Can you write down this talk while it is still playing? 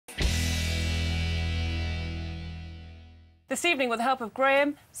this evening with the help of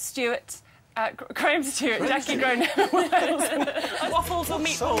Graham Stewart, Jackie Grown, waffles or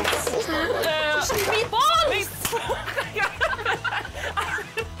meatballs?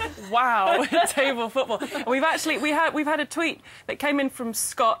 Wow, table football. And we've had a tweet that came in from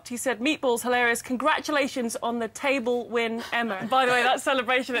Scott. He said, "Meatballs hilarious. Congratulations on the table win, Emma." By the way, that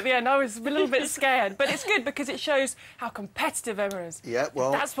celebration at the end, I was a little bit scared, but it's good because it shows how competitive Emma is. Yeah,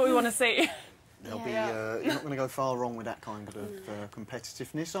 well, that's what we want to see. You're not going to go far wrong with that kind of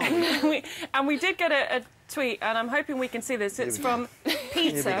competitiveness, are we? And we did get a tweet, and I'm hoping we can see this. It's from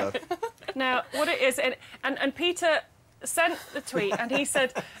Peter. Now, what it is, and Peter sent the tweet, and he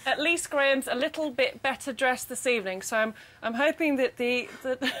said, "At least Graham's a little bit better dressed this evening." So I'm hoping that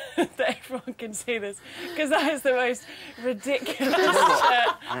that everyone can see this, because that is the most ridiculous.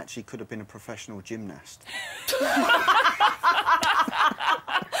 I actually could have been a professional gymnast.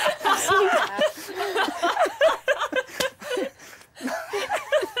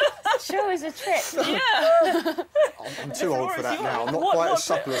 Sure is a trick. Yeah. I'm too old for that now. I'm not quite as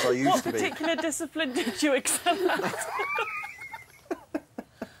supple as I used to be. What particular discipline did you excel at?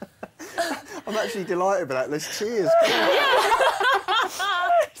 I'm actually delighted with that. Let's cheers.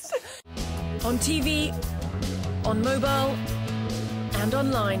 On TV, on mobile, and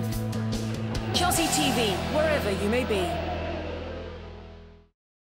online. Chelsea TV, wherever you may be.